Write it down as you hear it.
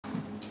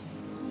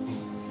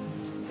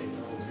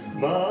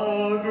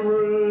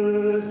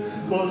Marg'ret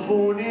was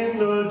born in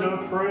the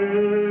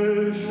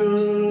Depression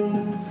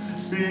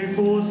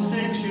before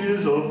 6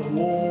 years of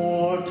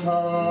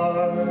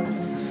wartime.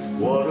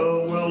 What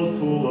a world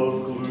full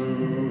of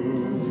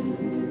gloom.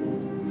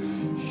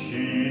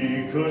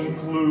 She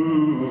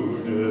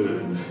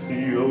concluded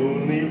the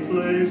only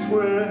place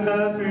where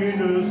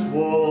happiness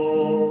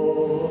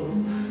was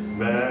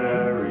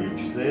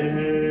marriage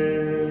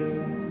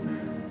then,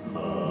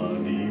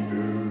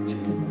 honeymoon.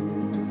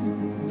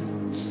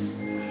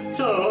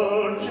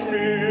 Touch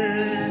me,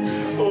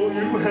 oh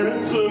you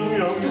handsome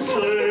young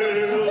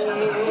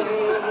sailor,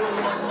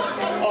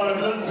 I'm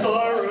the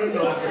Siren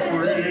of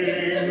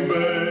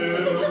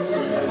Springvale.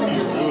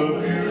 You were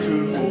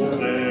beautiful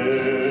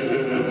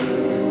then,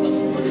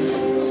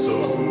 so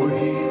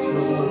he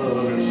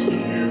touched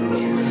you,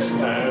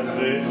 and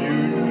then you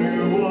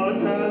knew what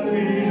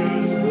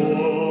happiness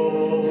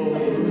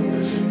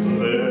was.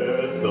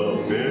 Let the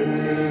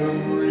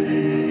memory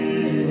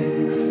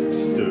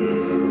stir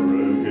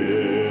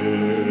again.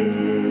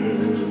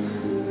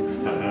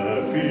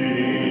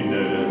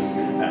 Happiness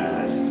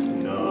at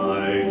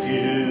night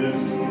is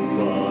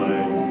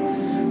fine,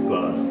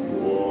 but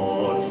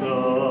what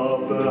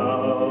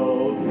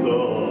about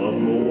the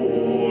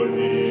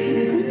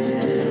morning?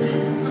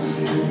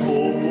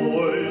 For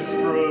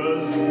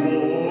boisterous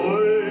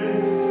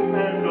boys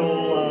and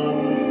all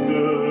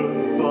under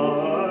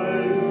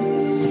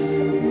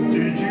 5,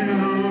 did you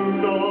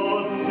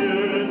not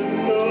yet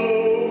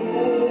know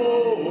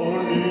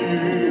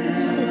morning?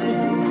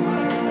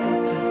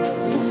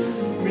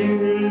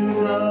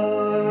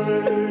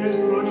 Midnight,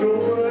 but your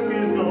work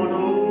is not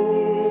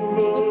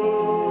over,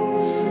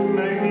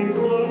 making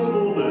clothes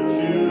for the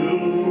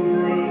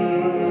children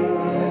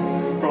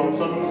from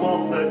some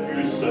cloth that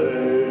you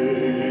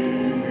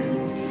saved.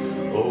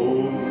 Oh,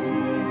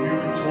 you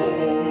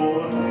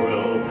taught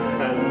well,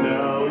 and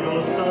now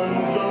your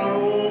sons are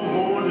all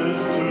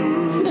mourners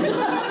too,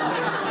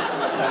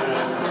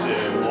 and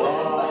their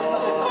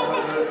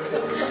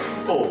wives,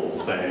 oh,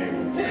 thank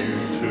you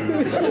too.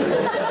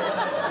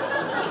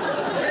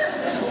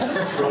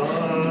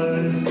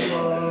 Christ,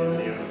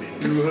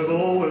 you have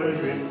always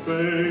been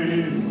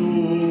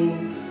faithful.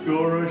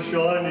 You're a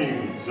shining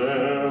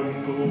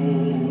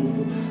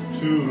example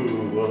to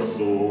us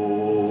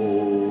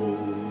all.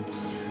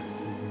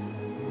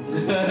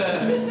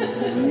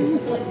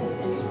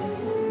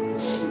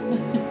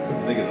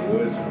 Couldn't think of the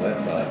words for that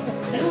part.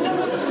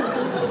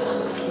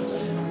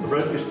 I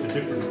wrote this to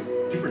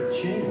different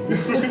tune.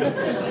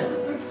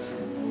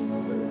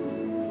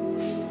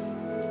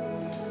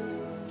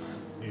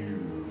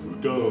 You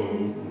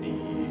don't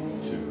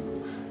need to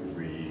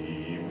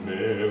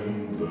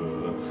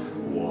remember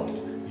what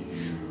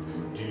you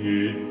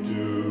did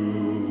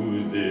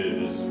do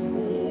this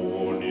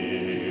morning.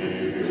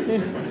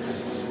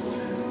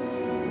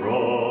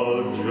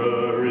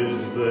 Roger is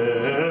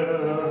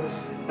there,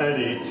 and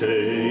he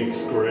takes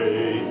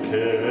great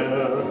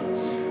care.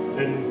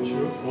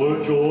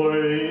 Enjoy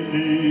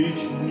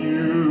each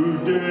new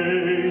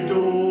day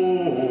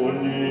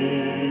dawning.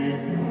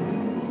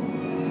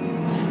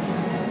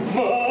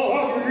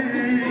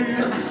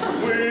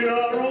 We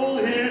are all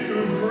here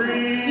to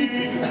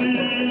greet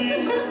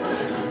thee,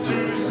 to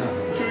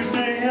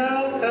sing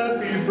out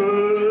happy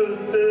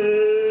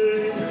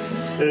birthday.